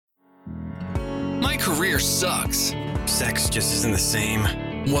career sucks. Sex just isn't the same.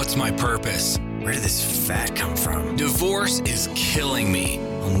 What's my purpose? Where did this fat come from? Divorce is killing me.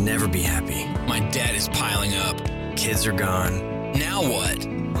 I'll never be happy. My debt is piling up. Kids are gone. Now what?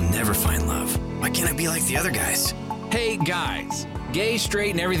 I'll never find love. Why can't I be like the other guys? Hey guys, gay,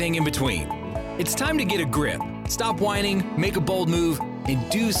 straight, and everything in between. It's time to get a grip. Stop whining, make a bold move,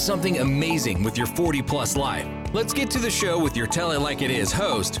 and do something amazing with your 40-plus life. Let's get to the show with your Tell It Like It Is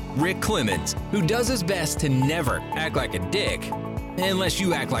host, Rick Clemens, who does his best to never act like a dick, unless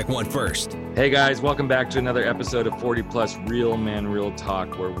you act like one first. Hey guys, welcome back to another episode of 40 Plus Real Men Real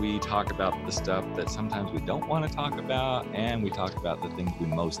Talk, where we talk about the stuff that sometimes we don't want to talk about, and we talk about the things we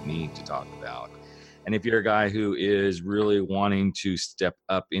most need to talk about. And if you're a guy who is really wanting to step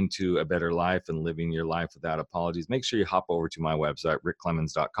up into a better life and living your life without apologies, make sure you hop over to my website,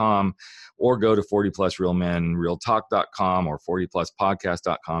 rickclemens.com, or go to 40plusrealmenrealtalk.com or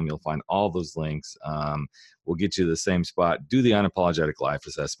 40pluspodcast.com. You'll find all those links. We'll get you to the same spot. Do the unapologetic life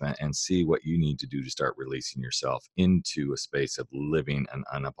assessment and see what you need to do to start releasing yourself into a space of living an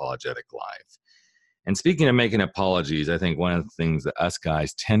unapologetic life. And speaking of making apologies, I think one of the things that us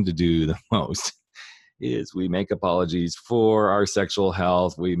guys tend to do the most is we make apologies for our sexual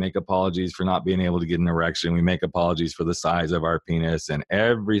health. We make apologies for not being able to get an erection. We make apologies for the size of our penis and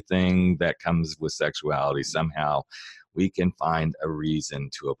everything that comes with sexuality. Somehow we can find a reason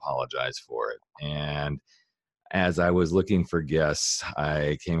to apologize for it. And as I was looking for guests,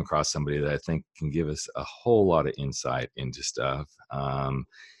 I came across somebody that I think can give us a whole lot of insight into stuff.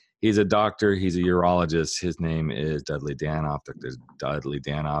 He's a doctor. He's a urologist. His name is Dudley Danoff, Dr. Dudley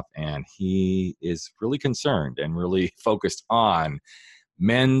Danoff, and he is really concerned and really focused on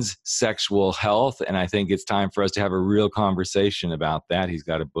men's sexual health. And I think it's time for us to have a real conversation about that. He's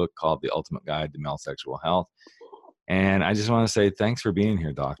got a book called The Ultimate Guide to Male Sexual Health. And I just want to say thanks for being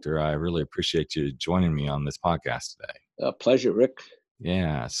here, doctor. I really appreciate you joining me on this podcast today. Pleasure, Rick.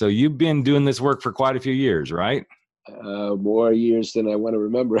 Yeah. So you've been doing this work for quite a few years, right? More years than I want to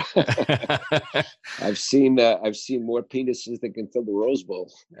remember. I've seen more penises than can fill the Rose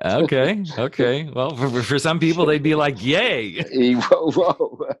Bowl. Okay. Well, for some people, they'd be like, "Yay!"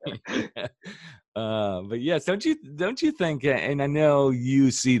 Whoa. But yes, don't you think? And I know you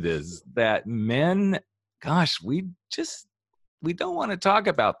see this, that men, gosh, we don't want to talk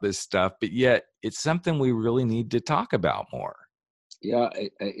about this stuff, but yet it's something we really need to talk about more. Yeah,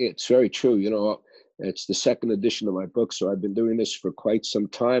 it's very true. You know. It's the second edition of my book, so I've been doing this for quite some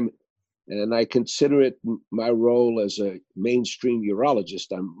time, and I consider it my role as a mainstream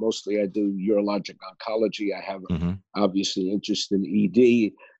urologist. I do urologic oncology. I have obviously interest in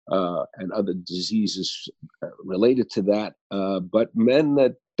ED and other diseases related to that, but men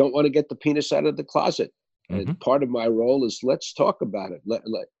that don't want to get the penis out of the closet. And part of my role is let's talk about it.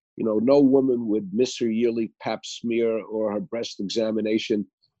 No woman would miss her yearly Pap smear or her breast examination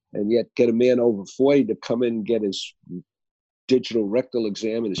and yet get a man over 40 to come in and get his digital rectal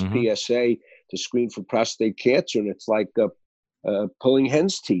exam and his PSA to screen for prostate cancer. And it's like pulling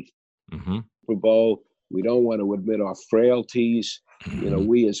hen's teeth. Super Bowl, we don't want to admit our frailties.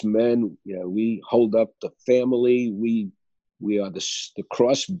 We as men, we hold up the family. We are the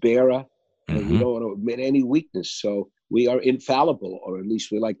cross bearer, and we don't want to admit any weakness. So we are infallible, or at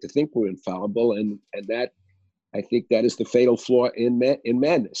least we like to think we're infallible. And that, I think that is the fatal flaw in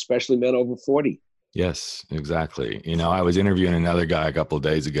men, especially men over 40. Yes, exactly. I was interviewing another guy a couple of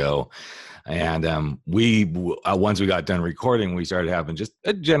days ago, and once we got done recording, we started having just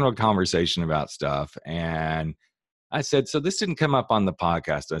a general conversation about stuff. And I said, so this didn't come up on the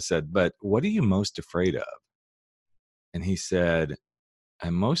podcast. I said, but what are you most afraid of? And he said,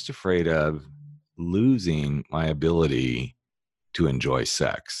 I'm most afraid of losing my ability to enjoy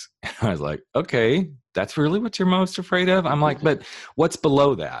sex. I was like, okay, that's really what you're most afraid of? I'm like, but what's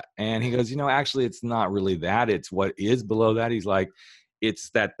below that? And he goes, actually, it's not really that. It's what is below that. He's like,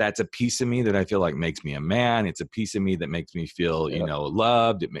 that's a piece of me that I feel like makes me a man. It's a piece of me that makes me feel,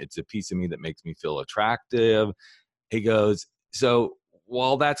 loved. It's a piece of me that makes me feel attractive. He goes, so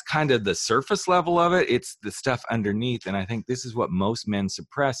while that's kind of the surface level of it, it's the stuff underneath. And I think this is what most men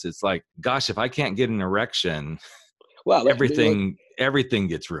suppress. It's like, gosh, if I can't get an erection, well, everything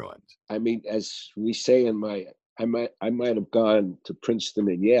gets ruined. I mean, as we say I might have gone to Princeton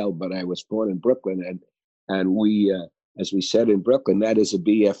and Yale, but I was born in Brooklyn, and we, as we said in Brooklyn, that is a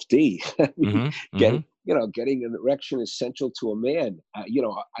BFD. Getting an erection is essential to a man. I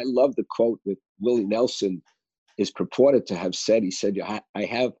love the quote that Willie Nelson is purported to have said. He said, "I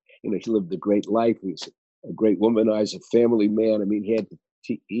have," he lived a great life. He's a great womanizer, family man. I mean,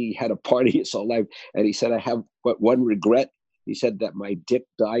 he had a party his whole life, and he said, "I have but one regret, he said that my dick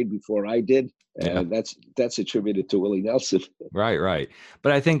died before I did. Yeah. That's attributed to Willie Nelson. Right.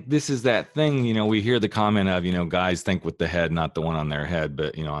 But I think this is that thing, we hear the comment of, guys think with the head, not the one on their head,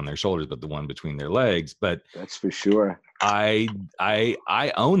 but, on their shoulders, but the one between their legs. But that's for sure. I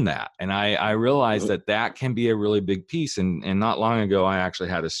own that. And I realize that can be a really big piece. And not long ago, I actually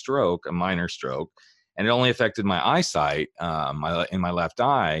had a minor stroke, and it only affected my eyesight in my left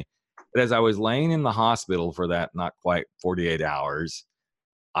eye. But as I was laying in the hospital for that, not quite 48 hours,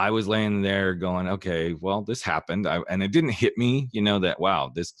 I was laying there going, okay, well, this happened. And it didn't hit me, that,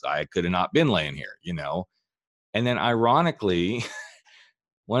 wow, I could have not been laying here, And then ironically,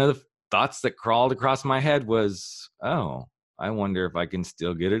 one of the thoughts that crawled across my head was, oh, I wonder if I can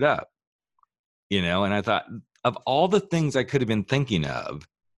still get it up, And I thought, of all the things I could have been thinking of,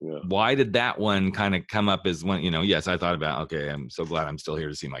 why did that one kind of come up as one, yes, I thought about, okay, I'm so glad I'm still here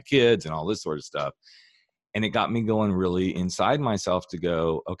to see my kids and all this sort of stuff. And it got me going really inside myself to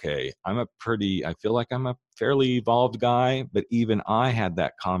go, okay, I feel like I'm a fairly evolved guy, but even I had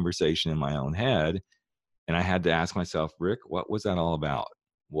that conversation in my own head. And I had to ask myself, Rick, what was that all about?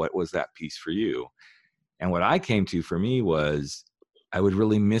 What was that piece for you? And what I came to for me was I would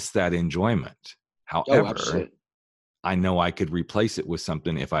really miss that enjoyment. However, I know I could replace it with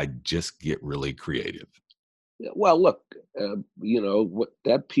something if I just get really creative. Well, look, what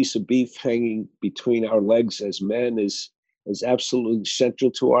that piece of beef hanging between our legs as men is absolutely central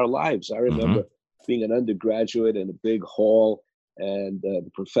to our lives. I remember being an undergraduate in a big hall, and the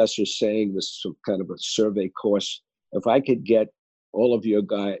professor saying this some kind of a survey course. If I could get all of you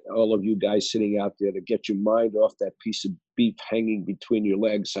guys sitting out there to get your mind off that piece of beef hanging between your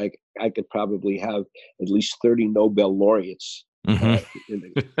legs, I could probably have at least 30 Nobel laureates.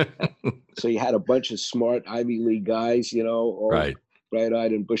 So you had a bunch of smart Ivy League guys, all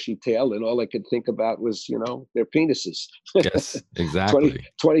bright-eyed and bushy-tailed, and all they could think about was, their penises. Yes, exactly.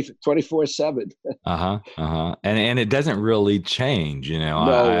 24/7. And it doesn't really change, No,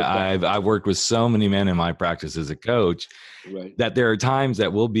 I've worked with so many men in my practice as a coach, that there are times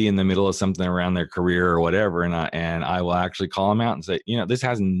that we'll be in the middle of something around their career or whatever, and I will actually call them out and say, this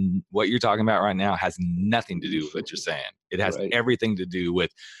what you're talking about right now has nothing to do with what you're saying. It has everything to do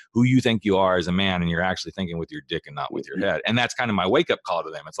with who you think you are as a man, and you're actually thinking with your dick and not with your head. And that's kind of my wake-up call to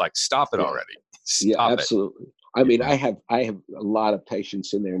them. It's like, stop it already. Stop absolutely. It. I mean, I have a lot of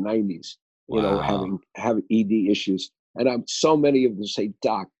patients in their 90s, having ED issues, and so many of them say,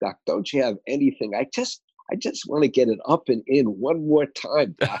 Doc, don't you have anything? I just want to get it up and in one more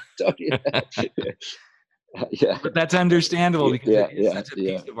time, Doc. Don't you? But that's understandable because it's such a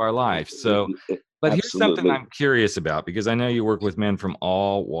piece of our life. So. But here's something I'm curious about, because I know you work with men from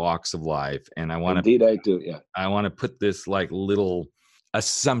all walks of life, and I want to. Indeed, I do. Yeah. I want to put this like little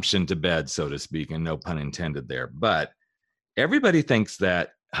assumption to bed, so to speak, and no pun intended there. But everybody thinks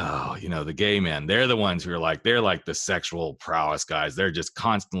that, the gay men, they're the ones who are they're like the sexual prowess guys. They're just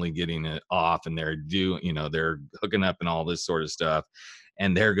constantly getting it off, and they're hooking up and all this sort of stuff,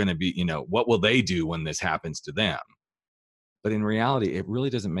 and they're going to be, what will they do when this happens to them? But in reality, it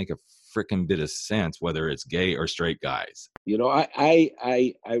really doesn't make a freaking bit of sense whether it's gay or straight guys. I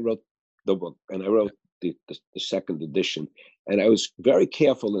wrote the book, and I wrote the second edition, and I was very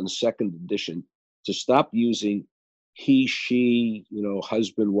careful in the second edition to stop using he, she,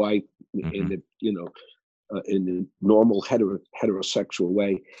 husband, wife in the normal heterosexual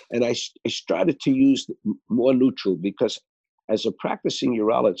way, and I started to use more neutral, because as a practicing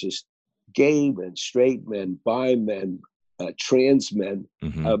urologist, gay men, straight men, bi men, trans men,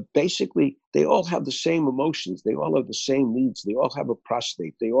 basically, they all have the same emotions. They all have the same needs. They all have a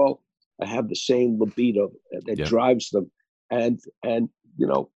prostate. They all have the same libido that drives them. And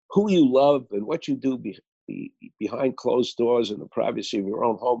who you love and what you do behind closed doors in the privacy of your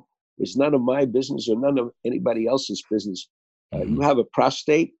own home is none of my business or none of anybody else's business. You have a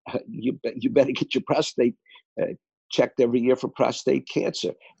prostate, you better get your prostate checked every year for prostate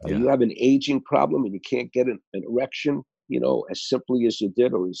cancer. You have an aging problem and you can't get an erection, as simply as you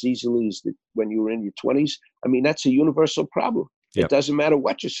did or as easily as when you were in your 20s. I mean, that's a universal problem. It doesn't matter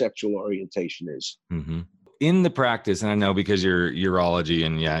what your sexual orientation is. In the practice, and I know because you're urology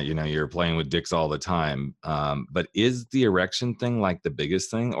and you're playing with dicks all the time, but is the erection thing like the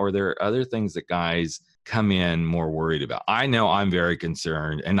biggest thing, or are there other things that guys come in more worried about? I know I'm very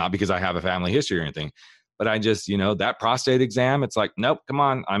concerned, and not because I have a family history or anything, but I just, that prostate exam, it's like, nope, come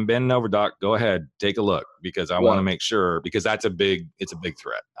on, I'm bending over, doc. Go ahead, take a look, because I want to make sure, because it's a big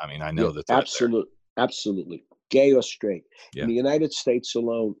threat. I mean, I know the threat. Absolutely. Gay or straight. In the United States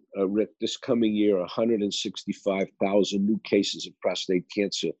alone, Rick, this coming year, 165,000 new cases of prostate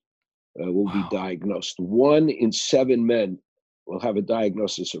cancer will be diagnosed. 1 in 7 men will have a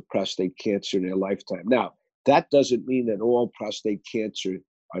diagnosis of prostate cancer in their lifetime. Now, that doesn't mean that all prostate cancer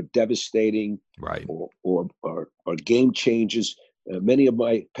are devastating, Right. or game changers. Many of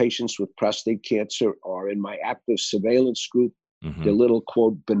my patients with prostate cancer are in my active surveillance group. Mm-hmm. They're little,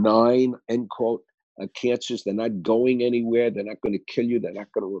 quote, benign, end quote, cancers. They're not going anywhere. They're not going to kill you. They're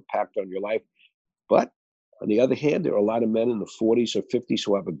not going to impact on your life. But on the other hand, there are a lot of men in the 40s or 50s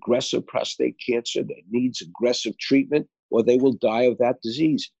who have aggressive prostate cancer that needs aggressive treatment, or they will die of that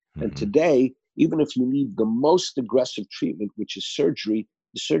disease. Mm-hmm. And today, even if you need the most aggressive treatment, which is surgery,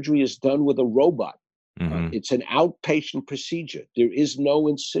 the surgery is done with a robot. Mm-hmm. It's an outpatient procedure. There is no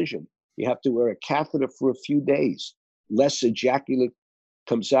incision. You have to wear a catheter for a few days. Less ejaculate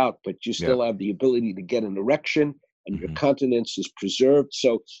comes out, but you still have the ability to get an erection, and your continence is preserved.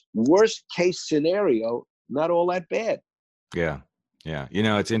 So worst case scenario, not all that bad. Yeah. Yeah. You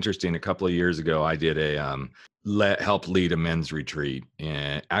know, it's interesting. A couple of years ago, I did a help lead a men's retreat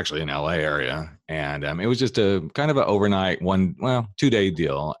actually in LA area. And it was just a kind of an overnight 2-day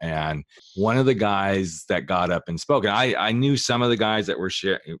deal. And one of the guys that got up and spoke, and I knew some of the guys that were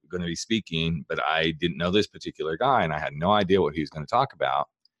going to be speaking, but I didn't know this particular guy, and I had no idea what he was going to talk about.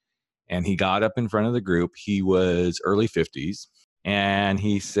 And he got up in front of the group. He was early 50s, and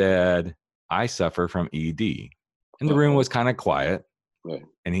he said, "I suffer from ED." And the room was kind of quiet. Right.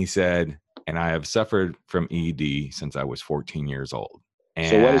 And he said, "And I have suffered from ED since I was 14 years old."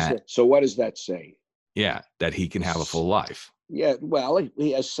 And so what does that say? Yeah, that he can have a full life. Yeah, well,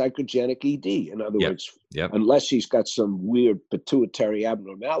 he has psychogenic ED. In other words, Yep. unless he's got some weird pituitary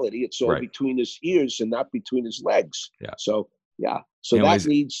abnormality, it's all between his ears and not between his legs. Yeah. So that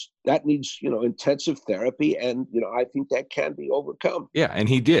needs intensive therapy, and I think that can be overcome. Yeah, and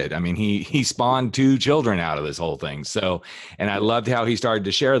he did. I mean, he spawned 2 children out of this whole thing. So, and I loved how he started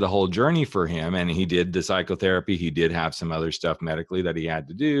to share the whole journey for him. And he did the psychotherapy. He did have some other stuff medically that he had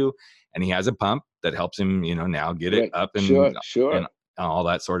to do, and he has a pump that helps him, now get it up and and all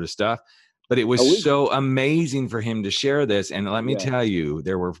that sort of stuff. But it was so amazing for him to share this. And let me tell you,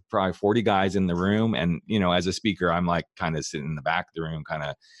 there were probably 40 guys in the room. And, as a speaker, I'm like kind of sitting in the back of the room, kind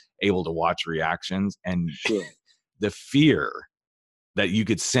of able to watch reactions. And the fear that you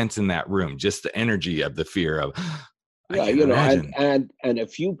could sense in that room, just the energy of the fear of, and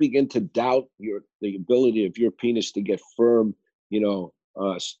if you begin to doubt the ability of your penis to get firm,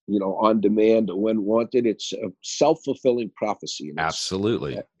 on demand or when wanted, it's a self-fulfilling prophecy.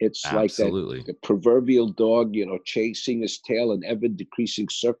 Absolutely. It's like the proverbial dog, chasing his tail in ever decreasing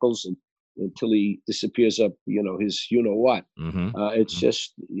circles until he disappears up, his what. It's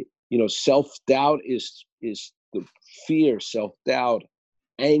just, self-doubt is the fear, self-doubt,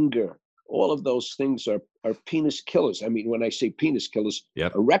 anger. All of those things are penis killers. I mean, when I say penis killers,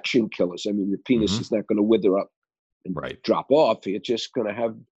 erection killers. I mean, your penis is not going to wither up and drop off. It's just going to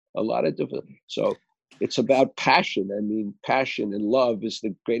have a lot of different. So it's about passion. I mean, passion and love is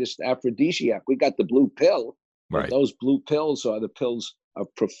the greatest aphrodisiac. We got the blue pill. Right. Those blue pills are the pills of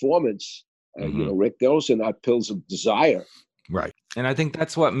performance. Rick, those are not pills of desire. Right. And I think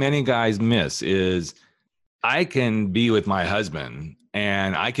that's what many guys miss is I can be with my husband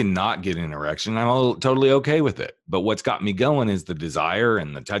and I cannot get an erection. I'm totally okay with it. But what's got me going is the desire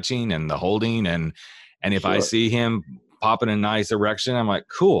and the touching and the holding. And if I see him popping a nice erection, I'm like,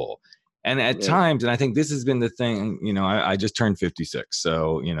 cool. And at times, and I think this has been the thing, I just turned 56.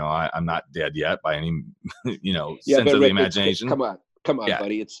 So, I'm not dead yet by any, sense of the imagination. Come on,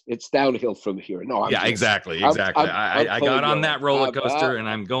 buddy. It's downhill from here. No, exactly. I got on that roller coaster and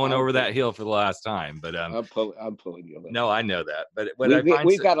I'm going over that hill for the last time. But I'm pulling you. No, I know that. But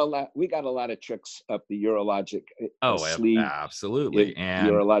we got a lot of tricks up the urologic sleeve. Absolutely. And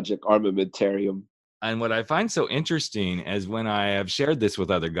urologic armamentarium. And what I find so interesting is when I have shared this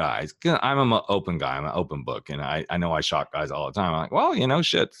with other guys, I'm an open guy, I'm an open book. And I know I shock guys all the time. I'm like, well,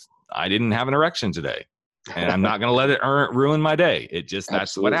 shit, I didn't have an erection today. And I'm not going to let it ruin my day.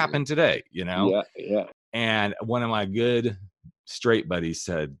 That's what happened today, Yeah. And one of my good straight buddies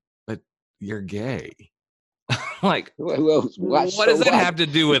said, but you're gay. Like, what does that have to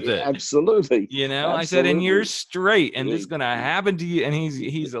do with it? Absolutely. I said, and you're straight, and this is going to happen to you. And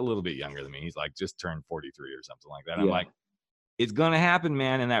he's a little bit younger than me. He's like just turned 43 or something like that. I'm like, it's going to happen,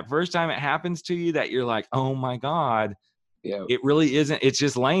 man. And that first time it happens to you that you're like, oh my God, it really isn't. It's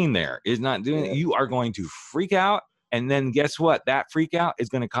just laying there. It's not doing it. You are going to freak out. And then guess what? That freak out is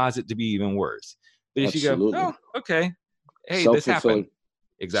going to cause it to be even worse. But if you go, oh, okay. Hey, this happened.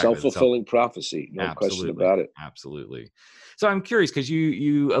 Exactly. Self-fulfilling prophecy. No question about it. Absolutely. So I'm curious because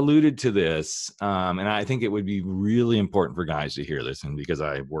you alluded to this, and I think it would be really important for guys to hear this, and because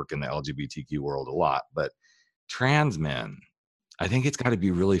I work in the LGBTQ world a lot, but trans men, I think it's got to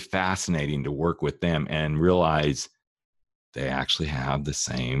be really fascinating to work with them and realize they actually have the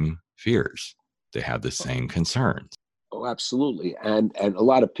same fears. They have the same concerns. Oh, absolutely. And a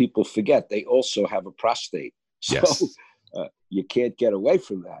lot of people forget they also have a prostate. So Yes. you can't get away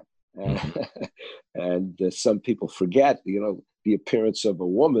from that. Mhm. And some people forget, the appearance of a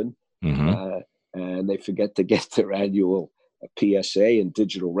woman, Mhm. and they forget to get their annual PSA and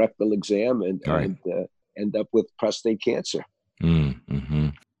digital rectal exam, and Right. end up with prostate cancer. Mm-hmm.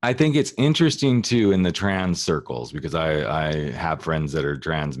 I think it's interesting too in the trans circles, because I have friends that are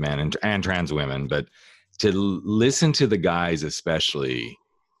trans men and trans women, but to listen to the guys, especially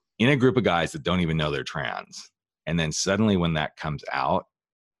in a group of guys that don't even know they're trans, and then suddenly when that comes out,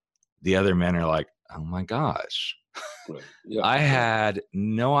 the other men are like, oh my gosh, Right. Yeah. I had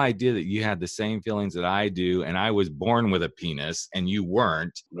no idea that you had the same feelings that I do, and I was born with a penis and you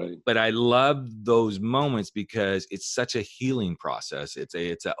weren't. Right. But I love those moments because it's such a healing process. It's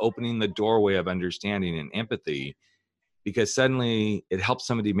a opening the doorway of understanding and empathy, because suddenly it helps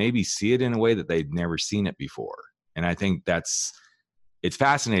somebody maybe see it in a way that they'd never seen it before. And I think it's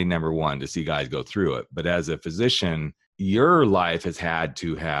fascinating, number one, to see guys go through it. But as a physician, your life has had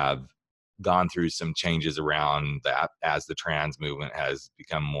to have gone through some changes around that as the trans movement has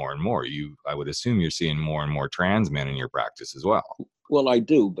become more and more. I would assume you're seeing more and more trans men in your practice as well. Well, I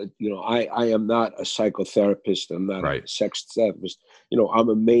do, but I am not a psychotherapist. I'm not a Right. sex therapist. I'm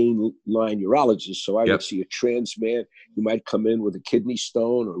a mainline urologist, so I would Yep. see a trans man. You might come in with a kidney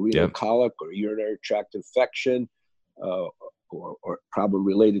stone, or renal Yep. colic, or urinary tract infection, or problem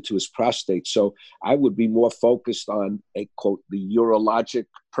related to his prostate. So I would be more focused on a quote the urologic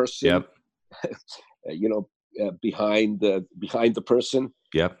person, Yep. behind the person.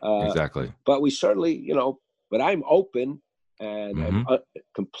 Yep. Uh, Exactly. but we certainly, but I'm open and Mhm.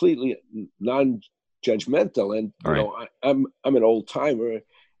 completely non-judgmental. And All right. I'm an old timer,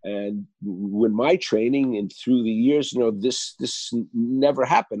 and when my training and through the years, this never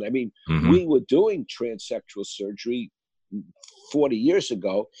happened. I mean, Mhm. we were doing transsexual surgery 40 years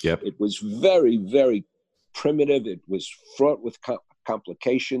ago. Yep. It was very, very primitive. It was fraught with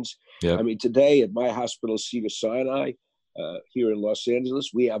complications. Yep. I mean, today at my hospital, Cedars-Sinai, here in Los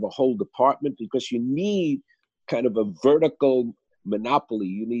Angeles, we have a whole department because you need kind of a vertical monopoly.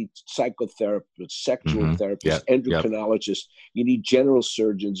 You need psychotherapists, sexual Mhm. therapists, Yep. endocrinologists. You need general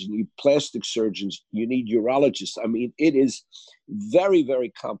surgeons. You need plastic surgeons. You need urologists. I mean, it is very, very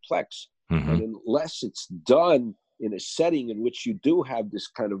complex. Mhm. And unless it's done in a setting in which you do have this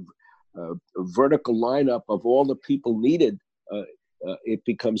kind of vertical lineup of all the people needed, it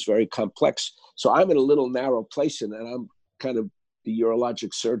becomes very complex. So I'm in a little narrow place, and I'm kind of the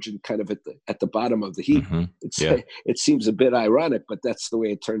urologic surgeon, kind of at the bottom of the heap. Mhm. Yeah. It seems a bit ironic, but that's the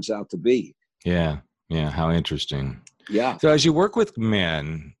way it turns out to be. Yeah. Yeah. How interesting. Yeah. So as you work with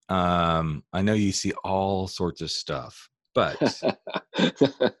men, I know you see all sorts of stuff, but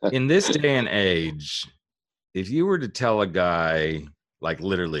in this day and age, if you were to tell a guy, like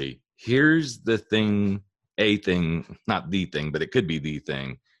literally, here's the thing, not the thing, but it could be the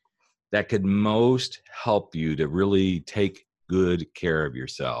thing that could most help you to really take good care of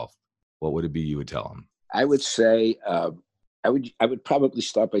yourself, what would it be you would tell him? I would say I would probably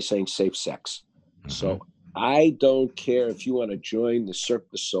start by saying safe sex. Mhm. So I don't care if you want to join the Cirque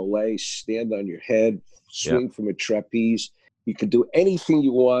du Soleil, stand on your head, swing from a trapeze. You can do anything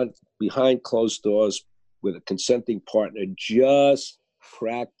you want behind closed doors with a consenting partner. Just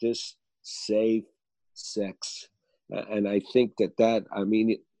practice safe sex. And I think I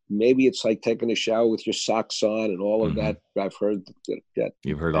mean, maybe it's like taking a shower with your socks on and all of Mhm. that. I've heard that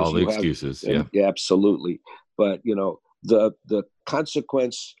You've heard as all the you have. excuses. And, yeah, absolutely. But the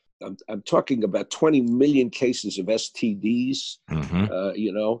consequence. I'm talking about 20 million cases of STDs.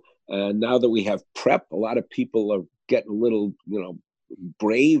 Mhm. And now that we have PrEP, a lot of people are getting a little,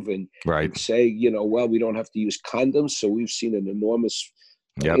 brave and Right. say, well, we don't have to use condoms. So we've seen an enormous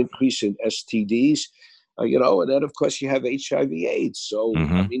Yep. increase in STDs. And then of course you have HIV/AIDS. So I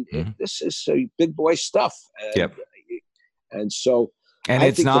Mhm. mean, Mhm. this is big boy stuff. Yep. And so And I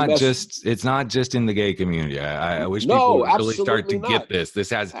it's think not just in the gay community. I wish people no, would really start to absolutely get not. this. This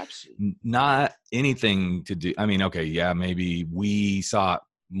has Absolutely. not anything to do. I mean, okay, yeah, maybe we saw it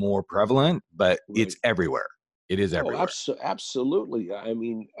more prevalent, but it's everywhere. It is Oh, everywhere. absolutely. I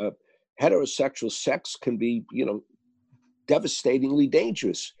mean, heterosexual sex can be, devastatingly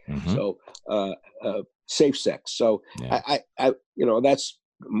dangerous. Mhm. So, safe sex. So, Yeah. that's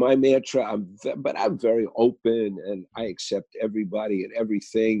my mantra. But I'm very open, and I accept everybody and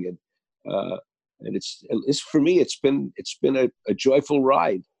everything, and it's for me. It's been a joyful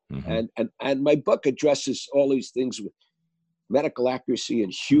ride, Mhm. and my book addresses all these things medical accuracy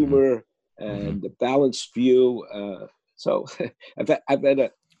and humor and a balanced view. So I've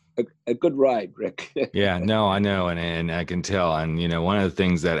had a good ride, Rick. Yeah, no, I know. And I can tell. And, one of the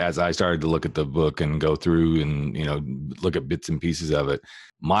things that as I started to look at the book and go through and, look at bits and pieces of it,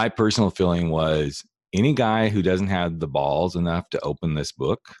 my personal feeling was any guy who doesn't have the balls enough to open this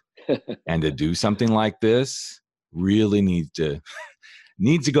book and to do something like this really needs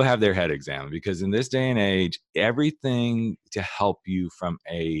to go have their head examined, because in this day and age, everything to help you from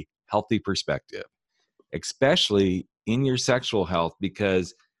a healthy perspective, especially in your sexual health,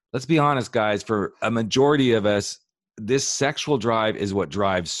 because let's be honest, guys, for a majority of us, this sexual drive is what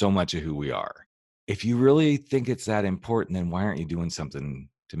drives so much of who we are. If you really think it's that important, then why aren't you doing something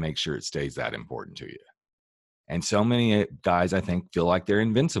to make sure it stays that important to you? And so many guys, I think, feel like they're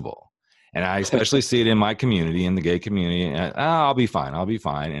invincible. And I especially see it in my community, in the gay community. I'll be fine.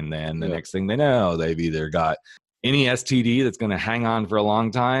 And then the next thing they know, they've either got any STD that's going to hang on for a long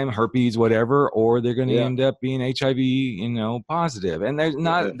time, herpes, whatever, or they're going to end up being HIV, positive. And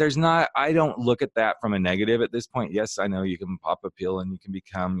there's not, I don't look at that from a negative at this point. Yes, I know you can pop a pill and you can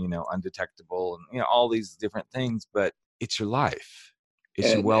become, undetectable and, all these different things, but it's your life.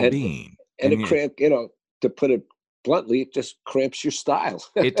 It's your well-being. And it cramp, to put it bluntly, it just cramps your style.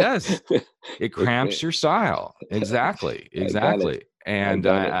 It does. It cramps your style. Exactly. And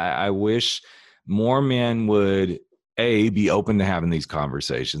I wish more men would be open to having these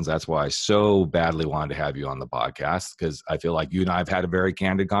conversations. That's why I so badly wanted to have you on the podcast, because I feel like you and I have had a very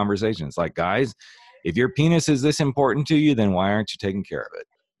candid conversation. It's like, guys, if your penis is this important to you, then why aren't you taking care of it?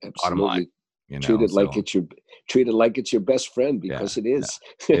 Absolutely. Bottom line. Treat it like it's your best friend, because it is.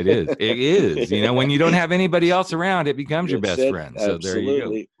 It is. When you don't have anybody else around, it becomes your best friend. So absolutely.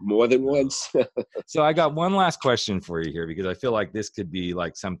 There you go. More than once. So I got one last question for you here, because I feel like this could be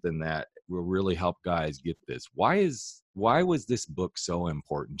like something that will really help guys get this. Why was this book so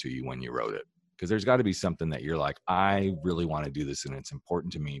important to you when you wrote it? Because there's got to be something that you're like, I really want to do this and it's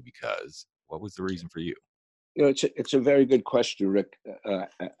important to me, because what was the reason for you? It's a very good question, Rick.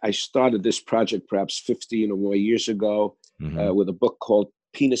 I started this project perhaps 15 or more years ago with a book called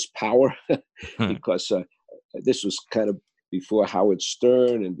Penis Power, because this was kind of before Howard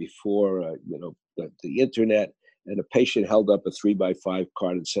Stern and before the internet. And a patient held up a 3x5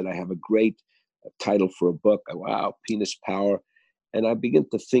 card and said, "I have a great title for a book." Wow, Penis Power. And I began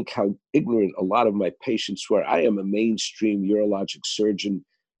to think how ignorant a lot of my patients were. I am a mainstream urologic surgeon,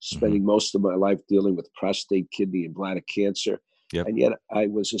 spending most of my life dealing with prostate, kidney, and bladder cancer. Yep. And yet I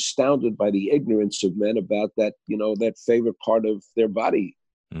was astounded by the ignorance of men about that, that favorite part of their body.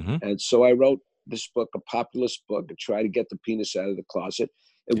 And so I wrote this book, a populist book, and try to get the penis out of the closet.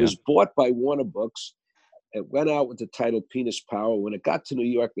 It was bought by Warner Books. It went out with the title Penis Power. When it got to New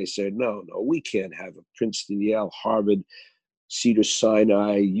York, they said, no, we can't have a Princeton, Yale, Harvard,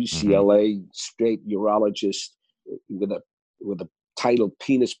 Cedars-Sinai, UCLA, straight urologist with a title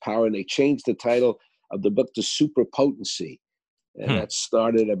Penis Power. And they changed the title of the book to Superpotency. And that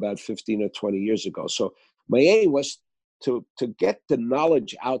started about 15 or 20 years ago. So my aim was to get the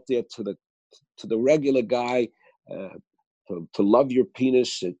knowledge out there to the regular guy, to love your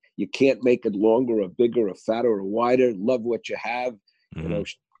penis. And you can't make it longer or bigger or fatter or wider. Love what you have,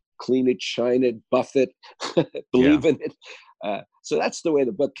 clean it, shine it, buff it, believe in it. So that's the way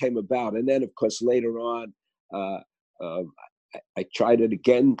the book came about. And then, of course, later on, I tried it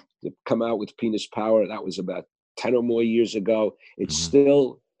again to come out with Penis Power. That was about 10 or more years ago. It's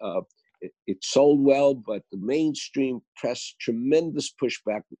still, it sold well, but the mainstream press, tremendous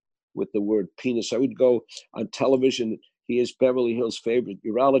pushback with the word penis. I would go on television. He is Beverly Hills' favorite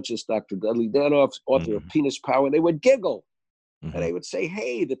urologist, Dr. Dudley Danoff, author of Penis Power. And they would giggle. And they would say,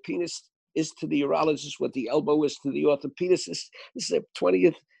 hey, the penis is to the urologist what the elbow is to the orthopedist. This is the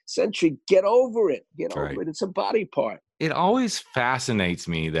 20th century. Get over it. Get over it. It's a body part. It always fascinates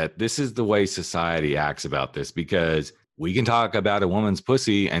me that this is the way society acts about this, because we can talk about a woman's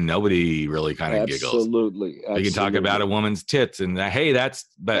pussy and nobody really kind of giggles. Absolutely. We can talk about a woman's tits and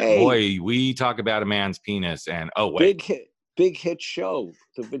boy, we talk about a man's penis and big hit show,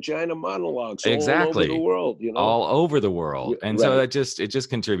 the Vagina Monologues, exactly, all over the world, all over the world. And right. So it just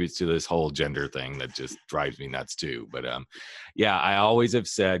contributes to this whole gender thing that just drives me nuts too. But I always have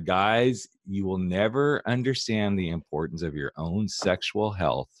said, guys, you will never understand the importance of your own sexual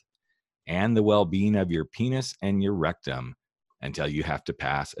health and the well-being of your penis and your rectum until you have to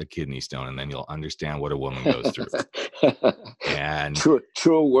pass a kidney stone, and then you'll understand what a woman goes through. And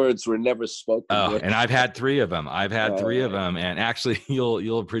true words were never spoken. And I've had 3 of them. And actually,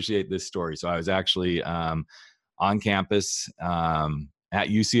 you'll appreciate this story. So I was actually on campus at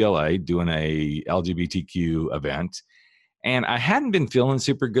UCLA doing a LGBTQ event, And I hadn't been feeling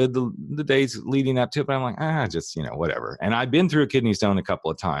super good the days leading up to it, but I'm like, just, whatever. And I've been through a kidney stone a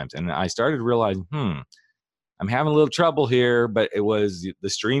couple of times, and I started realizing, I'm having a little trouble here, but the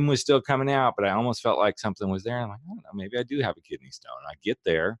stream was still coming out, but I almost felt like something was there. And I'm like, I don't know, maybe I do have a kidney stone. I get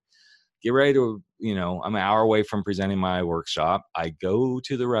there, get ready to, I'm an hour away from presenting my workshop. I go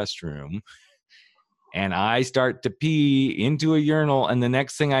to the restroom and I start to pee into a urinal. And the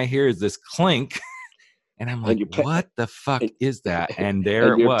next thing I hear is this clink. And I'm like, what the fuck is that? And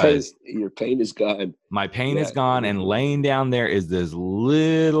there it was. Your pain is gone. My pain is gone. And laying down there is this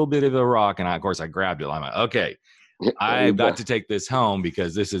little bit of a rock. And of course, I grabbed it. I'm like, okay, I've got to take this home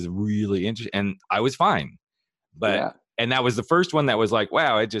because this is really interesting. And I was fine. But and that was the first one that was like,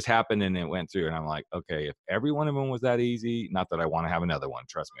 wow, it just happened and it went through. And I'm like, okay, if every one of them was that easy, not that I want to have another one.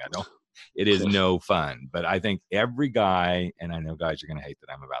 Trust me, I know it is no fun. But I think every guy, and I know guys are going to hate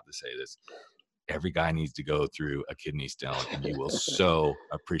that I'm about to say this, every guy needs to go through a kidney stone, and you will so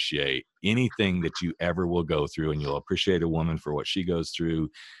appreciate anything that you ever will go through, and you'll appreciate a woman for what she goes through.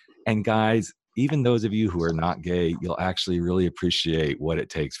 And guys, even those of you who are not gay, you'll actually really appreciate what it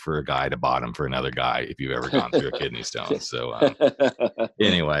takes for a guy to bottom for another guy if you've ever gone through a kidney stone. So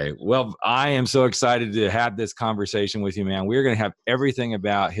anyway, well, I am so excited to have this conversation with you, man. We're going to have everything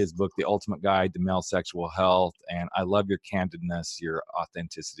about his book, The Ultimate Guide to Male Sexual Health. And I love your candidness, your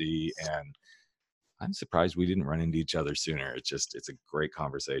authenticity, and I'm surprised we didn't run into each other sooner. It's a great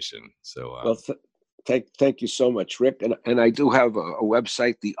conversation. So, well, thank you so much, Rick. And I do have a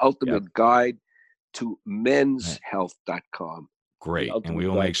website, The Ultimate Guide to menshealth.com. Great. And we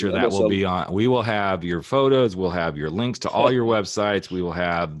will make sure that will be on. We will have your photos. We'll have your links to all your websites. We will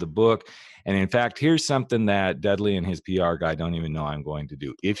have the book. And in fact, here's something that Dudley and his PR guy don't even know I'm going to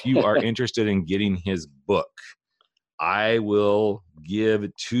do. If you are interested in getting his book, I will give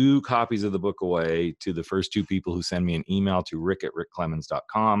 2 copies of the book away to the first 2 people who send me an email to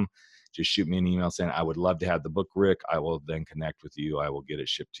rick@rickclemens.com. Just shoot me an email saying, I would love to have the book, Rick. I will then connect with you. I will get it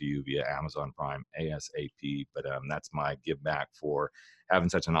shipped to you via Amazon Prime ASAP. But that's my give back for having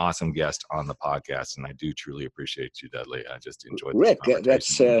such an awesome guest on the podcast. And I do truly appreciate you, Dudley. I just enjoyed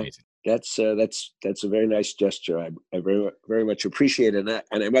this conversation. That's a very nice gesture. I very, very much appreciate it.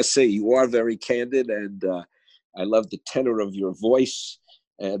 And I must say, you are very candid, and I love the tenor of your voice,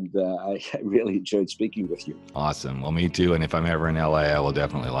 and I really enjoyed speaking with you. Awesome. Well, me too. And if I'm ever in LA, I will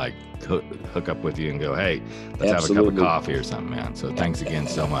definitely hook up with you and go, hey, let's have a cup of coffee or something, man. So thanks again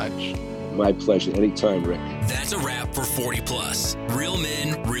so much. My pleasure. Anytime, Rick. That's a wrap for 40 Plus. Real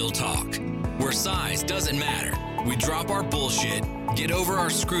men, real talk. Where size doesn't matter. We drop our bullshit, get over our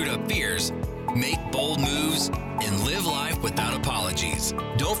screwed up fears, make bold moves, and live life without apologies.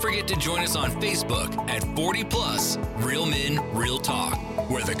 Don't forget to join us on Facebook at 40 Plus Real Men, Real Talk,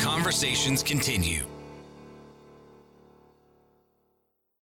 where the conversations continue.